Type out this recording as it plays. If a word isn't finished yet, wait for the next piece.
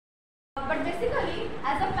But basically,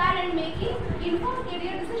 as a parent, making informed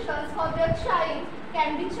career decisions for their child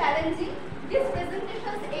can be challenging. This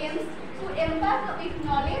presentation aims to empower with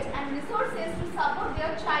knowledge and resources to support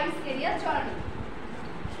their child's career journey.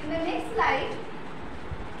 In the next slide,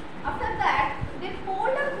 after that, they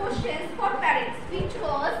polled the questions for parents, which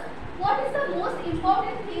was, what is the most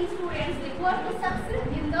important thing students require to succeed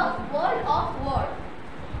in the world of work?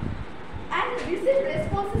 And received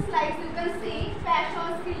responses like you can see,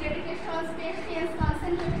 passion, skill, dedication, patience,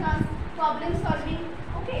 concentration, problem solving.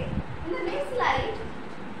 Okay. In the next slide,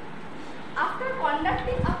 after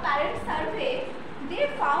conducting a parent survey, they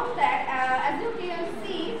found that as you can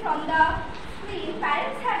see from the screen,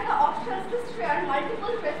 parents had the options to share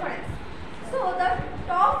multiple preferences. So the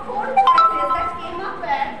top 4 choices that came up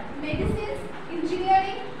were medicine,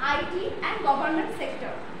 engineering, IT and government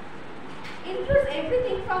sector. Includes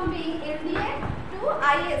everything from being MBA to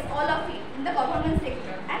IAS, all of it in the government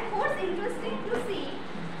sector. And what's interesting to see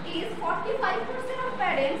is 45% of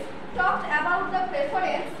parents talked about the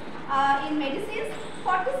preference in medicine,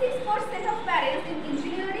 46% of parents in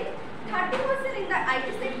engineering, 30% in the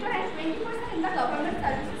IT sector and 20% in the government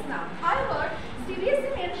services now. However,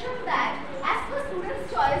 CBSE mentioned that as per students'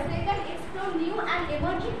 choice, they can explore new and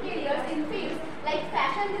emerging careers in fields like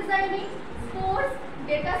fashion designing, sports,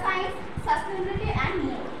 data science, sustainability and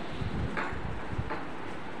more.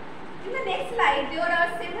 In the next slide, there are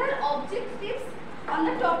several objectives on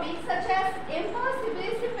the topic such as empower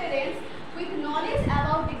CBSE parents with knowledge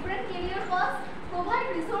about different career paths,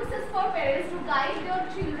 provide resources for parents to guide their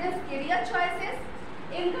children's career choices,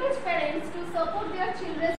 encourage parents to support their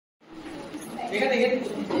children's.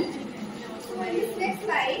 So in this next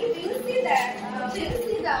slide, we will see that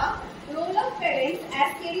the role of parents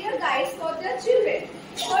as career guides for their children.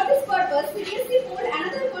 For this purpose, CBSE polled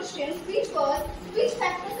another question, which was, which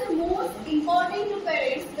factors are most important to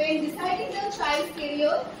parents when deciding their child's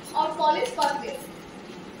career or college pathways?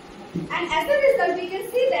 And as a result, we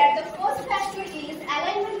can see that the first factor is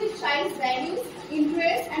alignment with child's values,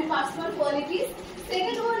 interests and personal qualities.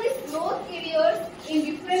 Second one is growth careers in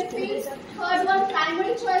different fields. Third one,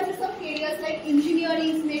 primary choices of careers like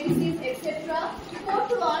engineering, medicine, etc.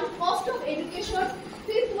 Fourth one, cost of education.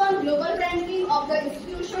 Fifth one, global ranking of the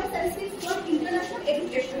institutions, and sixth one, international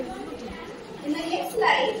education. In the next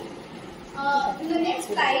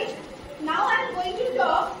slide, now I am going to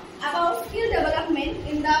talk about skill development.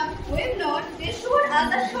 In the web note, they showed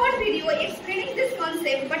us a short video explaining this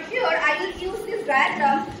concept, but here I will use this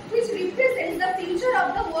diagram which represents the future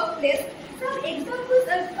of the workplace. Some examples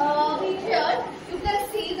here you can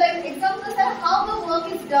see the examples are how the work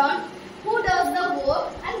is done, who does the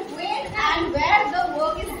work, and when and where the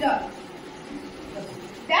work is done.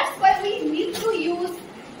 That's why we need to use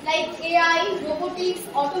like AI, robotics,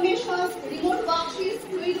 automations, remote worksheets,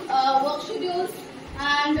 fluid work schedules,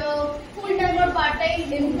 and full-time or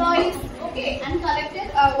part-time employees, okay, and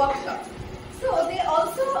collected workshops. So they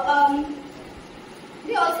also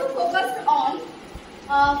focused on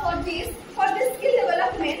for this skill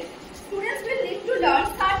development, students will need to learn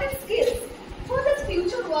certain skills for the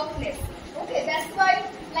future workplace. Okay, that's why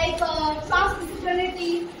like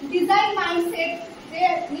transdisciplinarity, design mindset,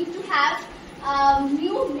 they need to have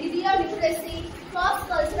new media literacy,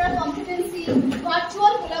 cross-cultural competency,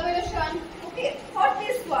 virtual collaboration. Okay, for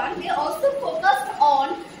this one, they also focused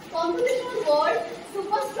on computational world,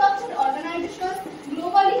 superstructured organizations,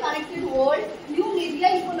 globally connected world, new media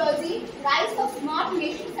ecology, rise of smart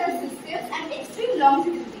machines and systems, and extreme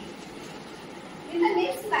longevity. In the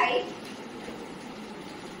next slide,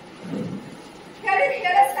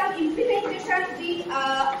 here are some implementation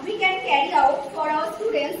we can carry out for our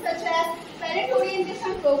students, such as parent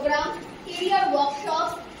orientation program, career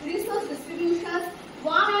workshops, resource distributions,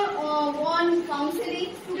 one-on-one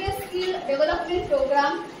counseling, student skill development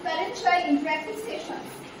program, parent-child interactive sessions.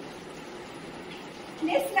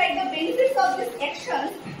 Next slide, the benefits of these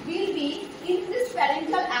actions will be increased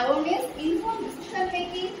parental awareness, informed decision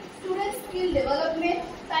making, student skill development,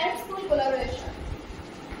 parent-school collaboration.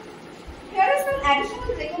 Here are some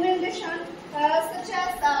additional recommendations such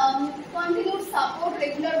as continued support,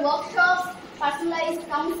 regular workshops, personalized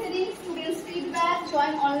counseling, students' feedback,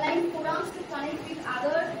 join online forums to connect with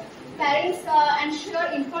other parents and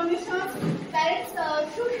share information. Parents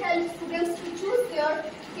should help students to choose their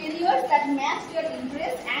careers that match their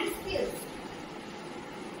interests and skills.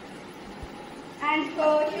 And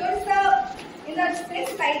here's in the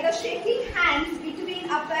next slide, the shaking hands between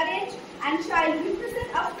a parent and child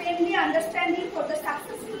represent a friendly understanding for the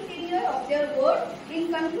successful career of their work.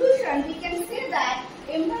 In conclusion, we can say that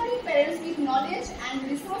empowering parents with knowledge and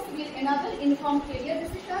resource will enable informed career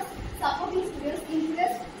decisions, supporting students'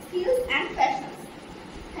 interests,